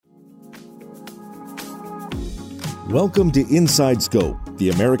Welcome to Inside Scope, the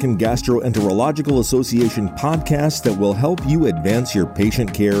American Gastroenterological Association podcast that will help you advance your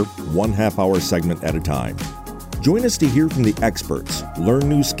patient care one half-hour segment at a time. Join us to hear from the experts, learn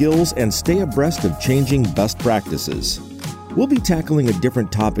new skills, and stay abreast of changing best practices. We'll be tackling a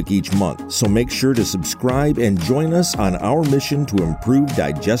different topic each month, so make sure to subscribe and join us on our mission to improve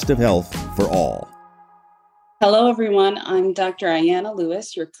digestive health for all. Hello, everyone. I'm Dr. Ayanna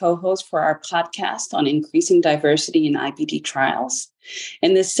Lewis, your co-host for our podcast on increasing diversity in IBD trials.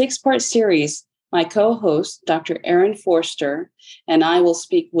 In this 6-part series, my co-host, Dr. Erin Forster, and I will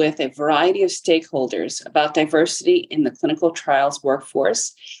speak with a variety of stakeholders about diversity in the clinical trials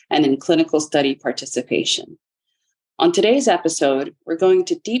workforce and in clinical study participation. On today's episode, we're going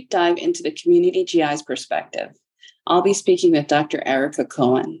to deep dive into the community GI's perspective. I'll be speaking with Dr. Erica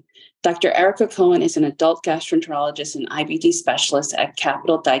Cohen. Dr. Erica Cohen is an adult gastroenterologist and IBD specialist at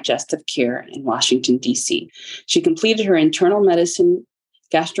Capital Digestive Care in Washington, D.C. She completed her internal medicine,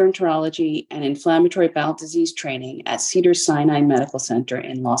 gastroenterology, and inflammatory bowel disease training at Cedars-Sinai Medical Center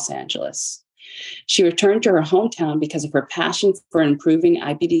in Los Angeles. She returned to her hometown because of her passion for improving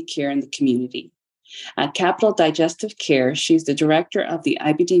IBD care in the community. At Capital Digestive Care, she's the director of the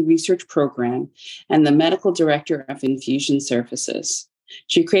IBD Research Program and the medical director of infusion services.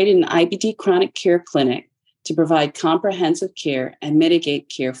 She created an IBD chronic care clinic to provide comprehensive care and mitigate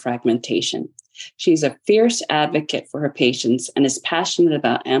care fragmentation. She's a fierce advocate for her patients and is passionate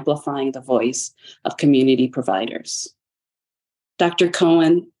about amplifying the voice of community providers. Dr.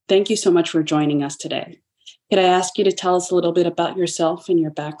 Cohen, thank you so much for joining us today. Could I ask you to tell us a little bit about yourself and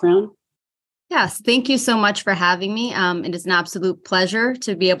your background? Yes, thank you so much for having me. It is an absolute pleasure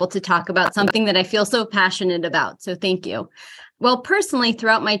to be able to talk about something that I feel so passionate about. So thank you. Well, personally,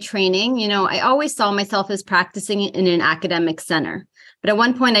 throughout my training, I always saw myself as practicing in an academic center. But at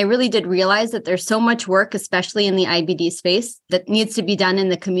one point, I really did realize that there's so much work, especially in the IBD space, that needs to be done in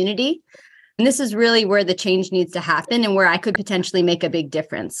the community. And this is really where the change needs to happen and where I could potentially make a big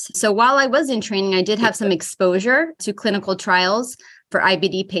difference. So while I was in training, I did have some exposure to clinical trials for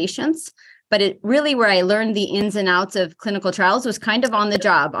IBD patients. But it really where I learned the ins and outs of clinical trials was kind of on the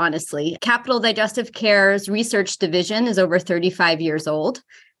job, honestly. Capital Digestive Care's research division is over 35 years old,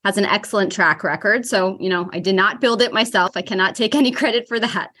 has an excellent track record. So, I did not build it myself. I cannot take any credit for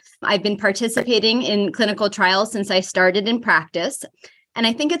that. I've been participating in clinical trials since I started in practice. And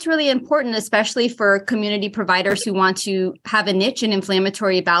I think it's really important, especially for community providers who want to have a niche in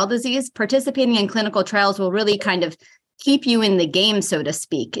inflammatory bowel disease. Participating in clinical trials will really kind of keep you in the game, so to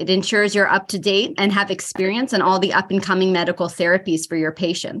speak. It ensures you're up to date and have experience in all the up and coming medical therapies for your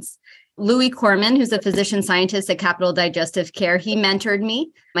patients. Louis Corman, who's a physician scientist at Capital Digestive Care, he mentored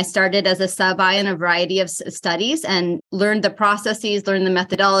me. I started as a sub-I in a variety of studies and learned the processes, learned the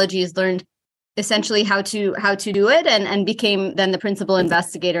methodologies, learned essentially how to do it, and became then the principal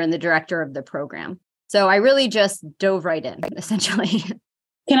investigator and the director of the program. So I really just dove right in, essentially.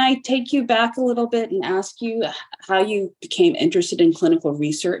 Can I take you back a little bit and ask you how you became interested in clinical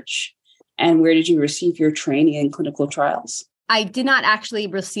research and where did you receive your training in clinical trials? I did not actually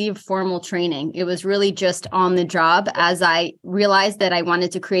receive formal training. It was really just on the job as I realized that I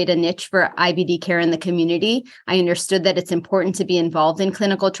wanted to create a niche for IBD care in the community. I understood that it's important to be involved in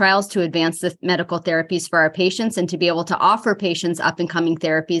clinical trials to advance the medical therapies for our patients and to be able to offer patients up and coming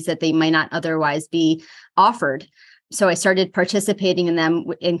therapies that they might not otherwise be offered. So I started participating in them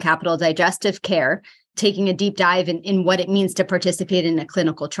in Capital Digestive Care, taking a deep dive in what it means to participate in a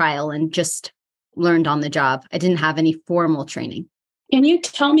clinical trial and just learned on the job. I didn't have any formal training. Can you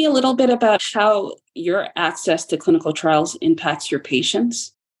tell me a little bit about how your access to clinical trials impacts your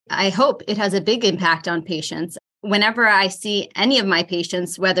patients? I hope it has a big impact on patients. Whenever I see any of my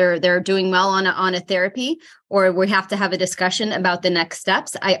patients, whether they're doing well on a therapy or we have to have a discussion about the next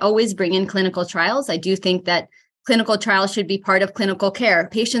steps, I always bring in clinical trials. I do think that clinical trials should be part of clinical care.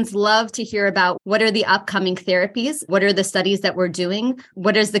 Patients love to hear about what are the upcoming therapies, what are the studies that we're doing,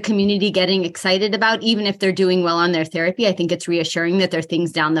 what is the community getting excited about, even if they're doing well on their therapy. I think it's reassuring that there are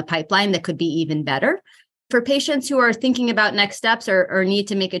things down the pipeline that could be even better. For patients who are thinking about next steps or need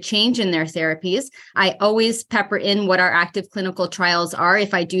to make a change in their therapies, I always pepper in what our active clinical trials are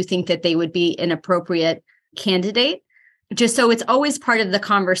if I do think that they would be an appropriate candidate. Just so it's always part of the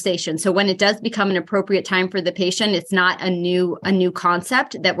conversation. So when it does become an appropriate time for the patient, it's not a new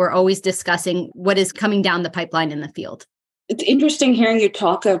concept that we're always discussing what is coming down the pipeline in the field. It's interesting hearing you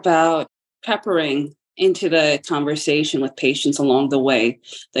talk about peppering into the conversation with patients along the way,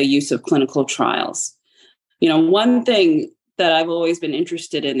 the use of clinical trials. One thing that I've always been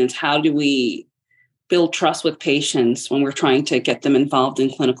interested in is how do we build trust with patients when we're trying to get them involved in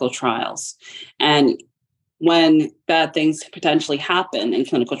clinical trials? And when bad things potentially happen in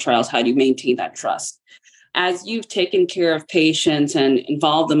clinical trials, how do you maintain that trust? As you've taken care of patients and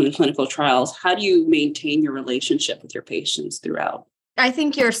involved them in clinical trials, how do you maintain your relationship with your patients throughout? I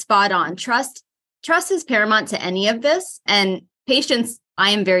think you're spot on. Trust is paramount to any of this. And patients,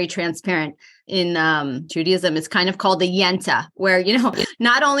 I am very transparent. In Judaism, it's kind of called the yenta, where,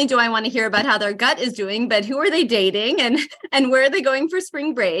 not only do I want to hear about how their gut is doing, but who are they dating and where are they going for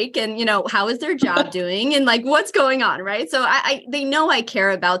spring break? And, how is their job doing? And like, what's going on, right? So they know I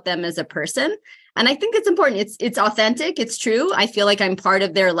care about them as a person. And I think it's important. It's authentic. It's true. I feel like I'm part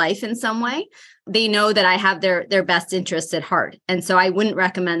of their life in some way. They know that I have their best interests at heart. And so I wouldn't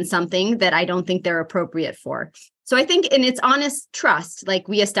recommend something that I don't think they're appropriate for. So I think, and it's honest trust, like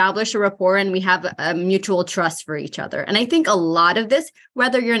we establish a rapport and we have a mutual trust for each other. And I think a lot of this,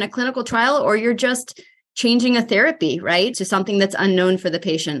 whether you're in a clinical trial or you're just changing a therapy, right, to something that's unknown for the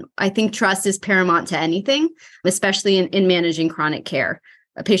patient, I think trust is paramount to anything, especially in managing chronic care,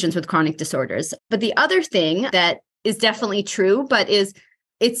 patients with chronic disorders. But the other thing that is definitely true, but it's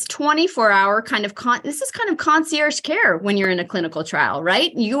 24-hour this is kind of concierge care when you're in a clinical trial,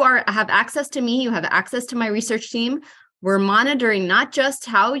 right? You have access to me, you have access to my research team. We're monitoring not just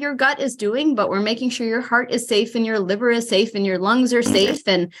how your gut is doing, but we're making sure your heart is safe and your liver is safe and your lungs are safe.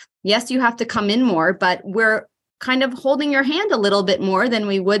 And yes, you have to come in more, but we're kind of holding your hand a little bit more than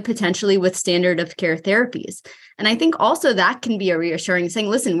we would potentially with standard of care therapies. And I think also that can be a reassuring saying,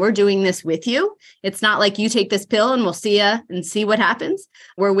 listen, we're doing this with you. It's not like you take this pill and we'll see you and see what happens.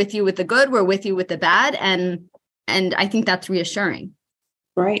 We're with you with the good. We're with you with the bad. And I think that's reassuring.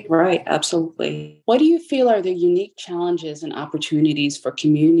 Right. Absolutely. What do you feel are the unique challenges and opportunities for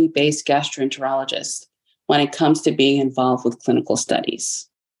community-based gastroenterologists when it comes to being involved with clinical studies?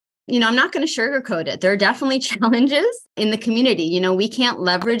 I'm not going to sugarcoat it. There are definitely challenges in the community. We can't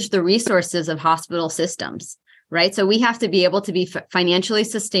leverage the resources of hospital systems, right? So we have to be able to be financially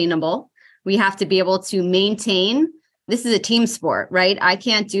sustainable. We have to be able to maintain. This is a team sport, right? I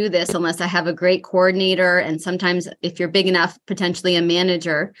can't do this unless I have a great coordinator. And sometimes if you're big enough, potentially a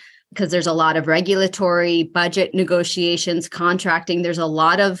manager, because there's a lot of regulatory budget negotiations, contracting. There's a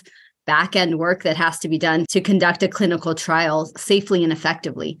lot of back-end work that has to be done to conduct a clinical trial safely and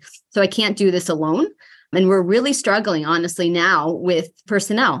effectively. So I can't do this alone. And we're really struggling, honestly, now with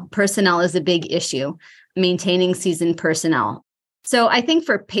personnel. Personnel is a big issue, maintaining seasoned personnel. So I think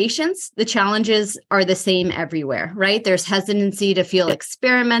for patients, the challenges are the same everywhere, right? There's hesitancy to feel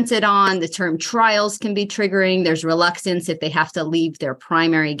experimented on. The term trials can be triggering. There's reluctance if they have to leave their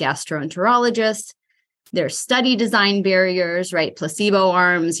primary gastroenterologist. There's study design barriers, right? Placebo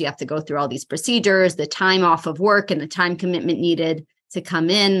arms. You have to go through all these procedures, the time off of work and the time commitment needed to come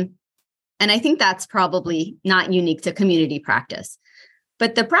in. And I think that's probably not unique to community practice.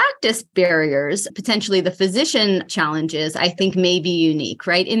 But the practice barriers, potentially the physician challenges, I think may be unique,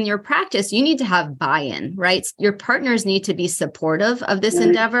 right? In your practice, you need to have buy-in, right? Your partners need to be supportive of this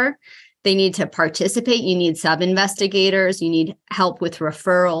endeavor. They need to participate. You need sub-investigators. You need help with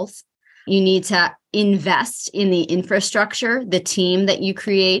referrals. You need to invest in the infrastructure, the team that you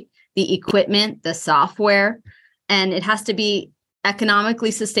create, the equipment, the software, and it has to be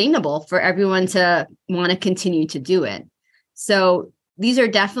economically sustainable for everyone to want to continue to do it. So these are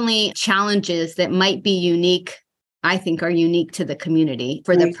definitely challenges that might be unique, I think are unique to the community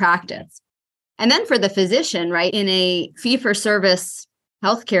for the practice. And then for the physician, right, in a fee-for-service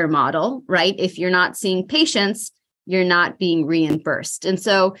healthcare model, right, if you're not seeing patients, you're not being reimbursed. And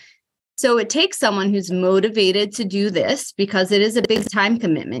so it takes someone who's motivated to do this because it is a big time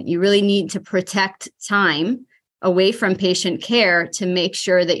commitment. You really need to protect time away from patient care to make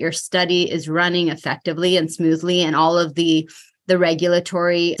sure that your study is running effectively and smoothly and all of the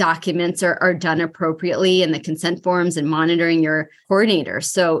regulatory documents are done appropriately and the consent forms and monitoring your coordinators.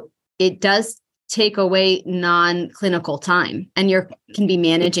 So it does take away non-clinical time and you can be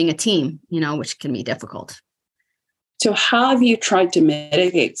managing a team, which can be difficult. So how have you tried to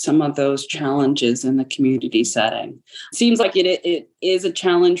mitigate some of those challenges in the community setting? It seems like it is a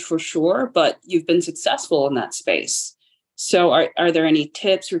challenge for sure, but you've been successful in that space. So are there any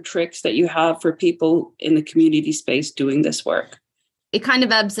tips or tricks that you have for people in the community space doing this work? It kind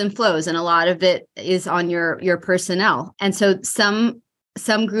of ebbs and flows, and a lot of it is on your personnel. And so some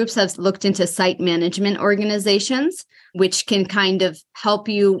groups have looked into site management organizations, which can kind of help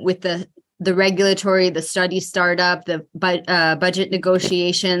you with the regulatory, the study startup, the budget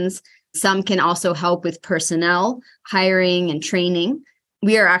negotiations. Some can also help with personnel hiring and training.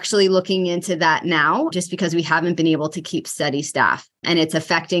 We are actually looking into that now just because we haven't been able to keep study staff and it's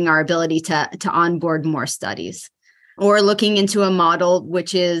affecting our ability to onboard more studies. or looking into a model,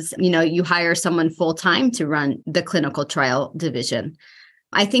 which is, you hire someone full-time to run the clinical trial division.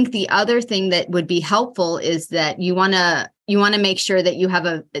 I think the other thing that would be helpful is that you want to make sure that you have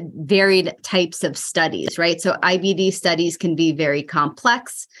a varied types of studies, right? So IBD studies can be very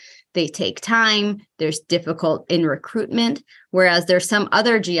complex. They take time. There's difficult in recruitment, whereas there's some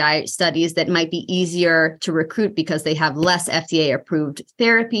other GI studies that might be easier to recruit because they have less FDA-approved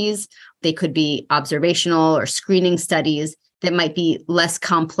therapies. They could be observational or screening studies that might be less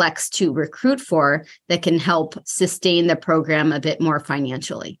complex to recruit for, that can help sustain the program a bit more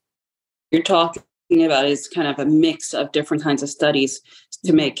financially. You're talking about is kind of a mix of different kinds of studies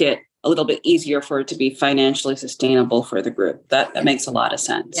to make it a little bit easier for it to be financially sustainable for the group. That makes a lot of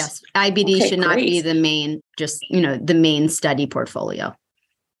sense. Yes. IBD should not be the main, the main study portfolio.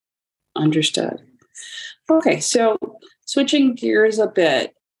 Understood. Okay. So switching gears a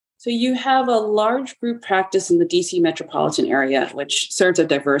bit. So you have a large group practice in the DC metropolitan area, which serves a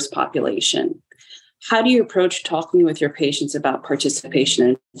diverse population. How do you approach talking with your patients about participation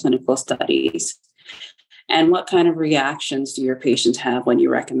in clinical studies? And what kind of reactions do your patients have when you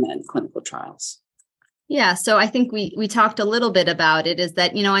recommend clinical trials? Yeah, so I think we talked a little bit about it, is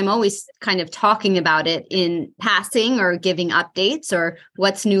that, I'm always kind of talking about it in passing or giving updates or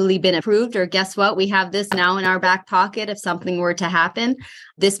what's newly been approved, or guess what, we have this now in our back pocket if something were to happen.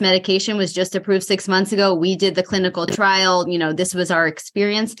 This medication was just approved 6 months ago. We did the clinical trial. This was our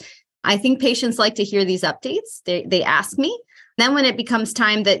experience. I think patients like to hear these updates. They ask me. Then when it becomes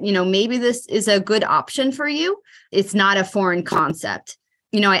time that, maybe this is a good option for you, it's not a foreign concept.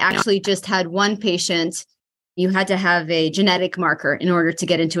 I actually just had one patient, you had to have a genetic marker in order to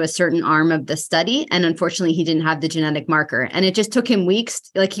get into a certain arm of the study. And unfortunately, he didn't have the genetic marker. And it just took him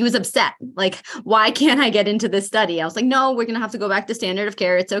weeks. Like, he was upset. Like, why can't I get into this study? I was like, no, we're going to have to go back to standard of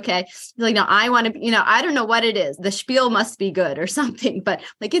care. It's okay. He's like, no, I want to, I don't know what it is. The spiel must be good or something, but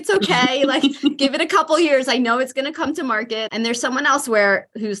like, it's okay. Like, give it a couple years. I know it's going to come to market. And there's someone else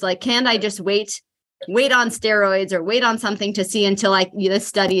who's like, can't I just wait on steroids or wait on something to see until the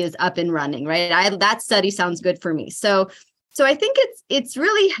study is up and running, right? That study sounds good for me. So I think it's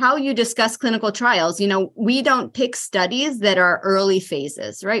really how you discuss clinical trials. We don't pick studies that are early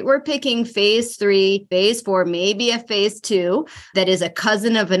phases, right? We're picking phase 3, phase 4, maybe a phase 2 that is a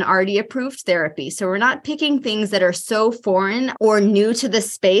cousin of an already approved therapy. So we're not picking things that are so foreign or new to the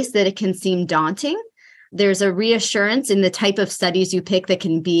space that it can seem daunting. There's a reassurance in the type of studies you pick that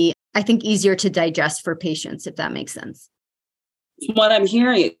can be, I think, easier to digest for patients, if that makes sense. From what I'm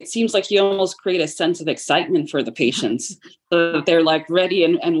hearing, it seems like you almost create a sense of excitement for the patients so that they're like ready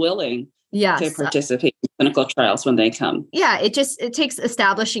and willing to participate in clinical trials when they come. Yeah, it takes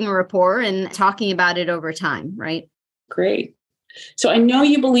establishing a rapport and talking about it over time, right? Great. So I know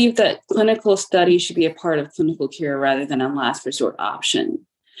you believe that clinical studies should be a part of clinical care rather than a last resort option.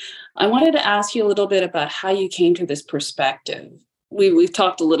 I wanted to ask you a little bit about how you came to this perspective. We've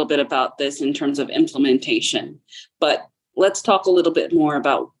talked a little bit about this in terms of implementation, but let's talk a little bit more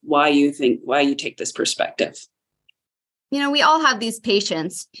about why you take this perspective. We all have these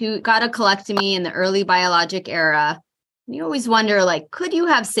patients who got a colectomy in the early biologic era. You always wonder, could you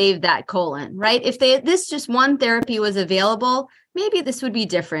have saved that colon, right? If this just one therapy was available, maybe this would be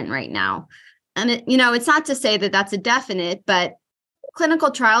different right now. And it's not to say that that's a definite, but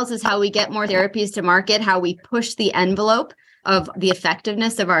clinical trials is how we get more therapies to market, how we push the envelope of the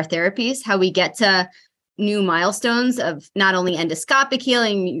effectiveness of our therapies, how we get to new milestones of not only endoscopic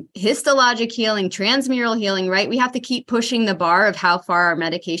healing, histologic healing, transmural healing, right? We have to keep pushing the bar of how far our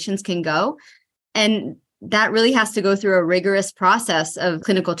medications can go. And that really has to go through a rigorous process of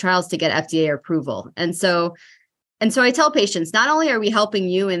clinical trials to get FDA approval. And so I tell patients, not only are we helping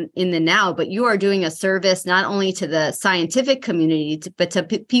you in the now, but you are doing a service not only to the scientific community, but to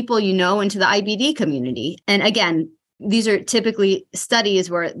people and to the IBD community. And again, these are typically studies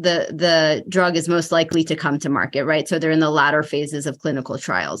where the drug is most likely to come to market, right? So they're in the latter phases of clinical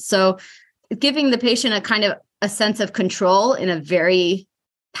trials. So giving the patient a kind of a sense of control in a very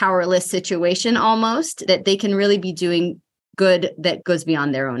powerless situation almost, that they can really be doing good that goes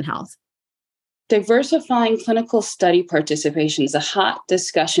beyond their own health. Diversifying clinical study participation is a hot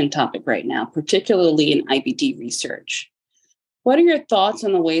discussion topic right now, particularly in IBD research. What are your thoughts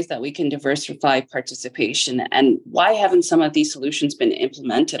on the ways that we can diversify participation, and why haven't some of these solutions been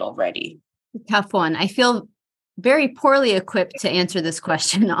implemented already? Tough one. I feel very poorly equipped to answer this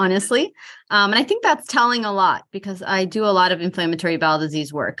question, honestly. And I think that's telling a lot because I do a lot of inflammatory bowel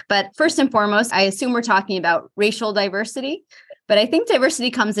disease work. But first and foremost, I assume we're talking about racial diversity. But I think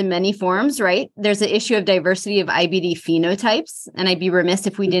diversity comes in many forms, right? There's an issue of diversity of IBD phenotypes. And I'd be remiss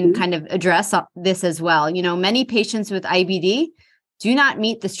if we didn't kind of address this as well. Many patients with IBD do not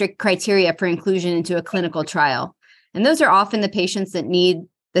meet the strict criteria for inclusion into a clinical trial. And those are often the patients that need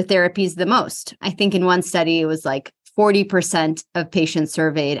the therapies the most. I think in one study, it was like 40% of patients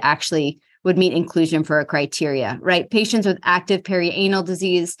surveyed actually would meet inclusion for a criteria, right? Patients with active perianal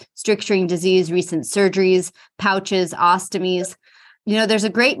disease, stricturing disease, recent surgeries, pouches, ostomies. There's a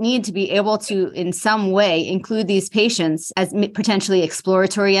great need to be able to, in some way, include these patients as potentially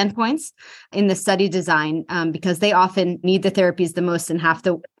exploratory endpoints in the study design, because they often need the therapies the most and have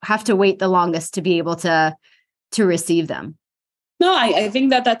to wait the longest to be able to receive them. No, I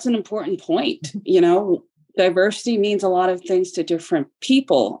think that's an important point. Diversity means a lot of things to different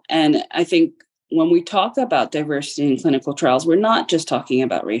people. And I think when we talk about diversity in clinical trials, we're not just talking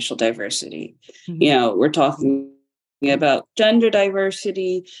about racial diversity. We're talking about gender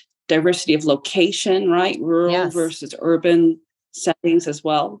diversity, diversity of location, right? Rural versus urban settings as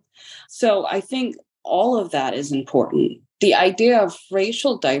well. So I think all of that is important. The idea of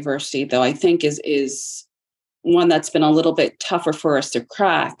racial diversity, though, I think is one that's been a little bit tougher for us to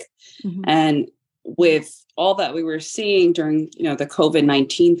crack. And with all that we were seeing during, the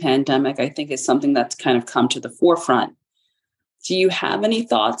COVID-19 pandemic, I think is something that's kind of come to the forefront. Do you have any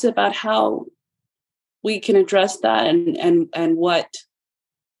thoughts about how we can address that, and what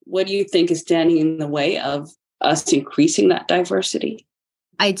do you think is standing in the way of us increasing that diversity?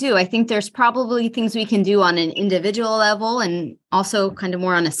 I do. I think there's probably things we can do on an individual level and also kind of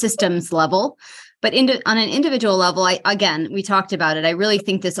more on a systems level. But on an individual level, we talked about it. I really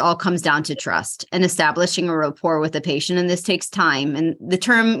think this all comes down to trust and establishing a rapport with the patient. And this takes time. And the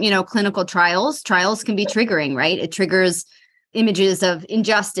term, clinical trials can be triggering, right? It triggers images of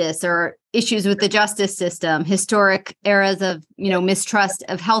injustice or issues with the justice system, historic eras of, mistrust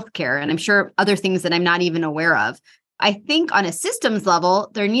of healthcare. And I'm sure other things that I'm not even aware of. I think on a systems level,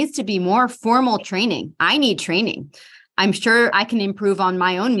 there needs to be more formal training. I need training. I'm sure I can improve on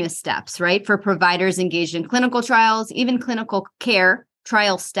my own missteps, right? For providers engaged in clinical trials, even clinical care,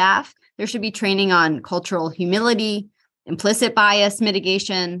 trial staff, there should be training on cultural humility, implicit bias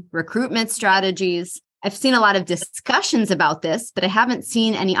mitigation, recruitment strategies. I've seen a lot of discussions about this, but I haven't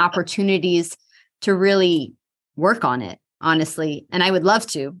seen any opportunities to really work on it, honestly. And I would love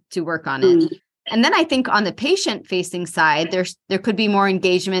to work on it. And then I think on the patient-facing side, there could be more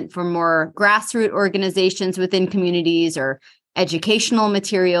engagement from more grassroots organizations within communities or educational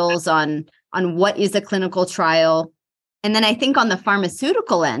materials on what is a clinical trial. And then I think on the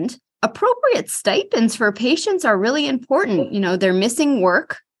pharmaceutical end, appropriate stipends for patients are really important. They're missing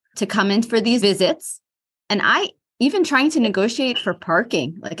work to come in for these visits. And even trying to negotiate for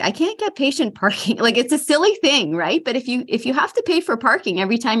parking, I can't get patient parking. It's a silly thing, right? But if you have to pay for parking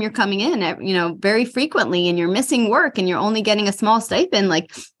every time you're coming in, very frequently, and you're missing work and you're only getting a small stipend,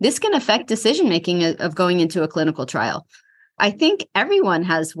 this can affect decision-making of going into a clinical trial. I think everyone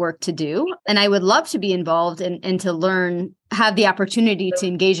has work to do, and I would love to be involved and to learn, have the opportunity to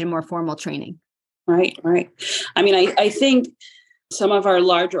engage in more formal training. Right. I mean, I think some of our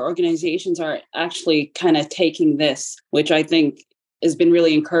larger organizations are actually kind of taking this, which I think has been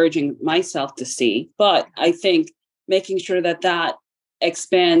really encouraging myself to see. But I think making sure that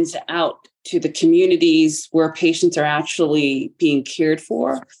expands out to the communities where patients are actually being cared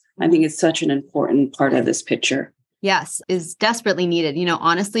for, I think is such an important part of this picture. Yes, is desperately needed.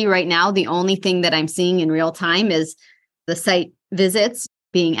 Honestly, right now, the only thing that I'm seeing in real time is the site visits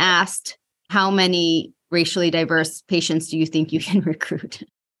being asked, how many racially diverse patients do you think you can recruit?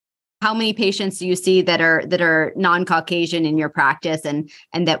 How many patients do you see that are non-Caucasian in your practice and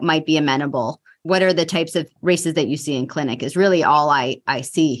that might be amenable? What are the types of races that you see in clinic is really all I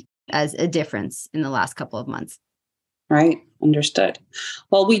see as a difference in the last couple of months. Right. Understood.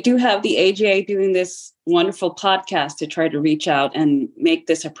 Well, we do have the AJA doing this wonderful podcast to try to reach out and make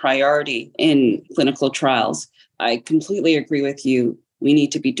this a priority in clinical trials. I completely agree with you. We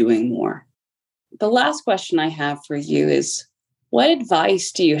need to be doing more. The last question I have for you is, what advice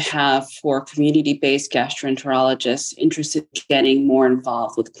do you have for community-based gastroenterologists interested in getting more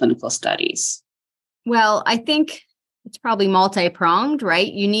involved with clinical studies? Well, I think it's probably multi-pronged, right?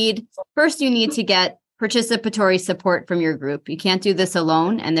 You need to get participatory support from your group. You can't do this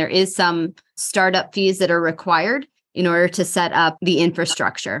alone. And there is some startup fees that are required in order to set up the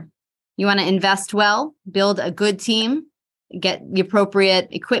infrastructure. You want to invest well, build a good team, get the appropriate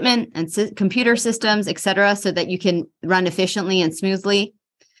equipment and computer systems, et cetera, so that you can run efficiently and smoothly.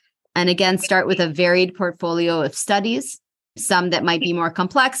 And again, start with a varied portfolio of studies, some that might be more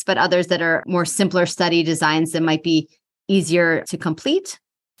complex, but others that are more simpler study designs that might be easier to complete.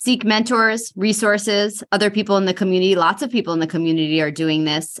 Seek mentors, resources, other people in the community. Lots of people in the community are doing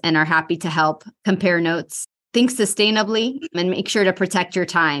this and are happy to help. Compare notes. Think sustainably and make sure to protect your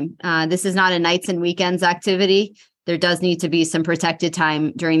time. This is not a nights and weekends activity. There does need to be some protected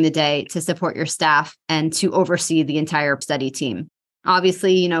time during the day to support your staff and to oversee the entire study team.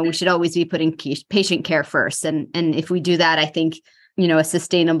 Obviously, we should always be putting patient care first. And if we do that, I think, a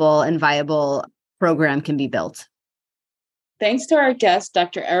sustainable and viable program can be built. Thanks to our guest,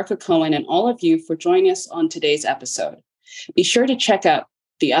 Dr. Erica Cohen, and all of you for joining us on today's episode. Be sure to check out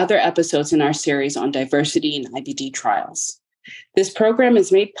the other episodes in our series on diversity in IBD trials. This program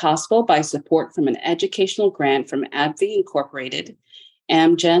is made possible by support from an educational grant from AbbVie Incorporated,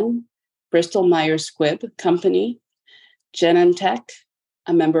 Amgen, Bristol-Myers Squibb Company, Genentech,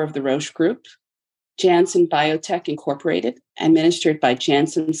 a member of the Roche Group, Janssen Biotech Incorporated, administered by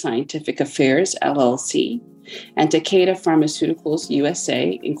Janssen Scientific Affairs, LLC, and Takeda Pharmaceuticals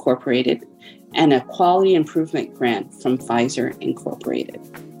U.S.A. Incorporated, and a quality improvement grant from Pfizer Incorporated.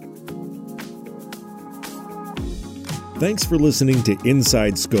 Thanks for listening to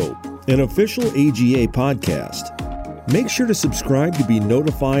Inside Scope, an official AGA podcast. Make sure to subscribe to be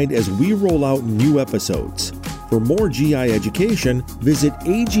notified as we roll out new episodes. For more GI education, visit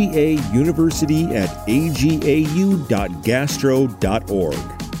AGA University at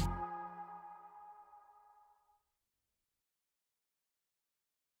agau.gastro.org.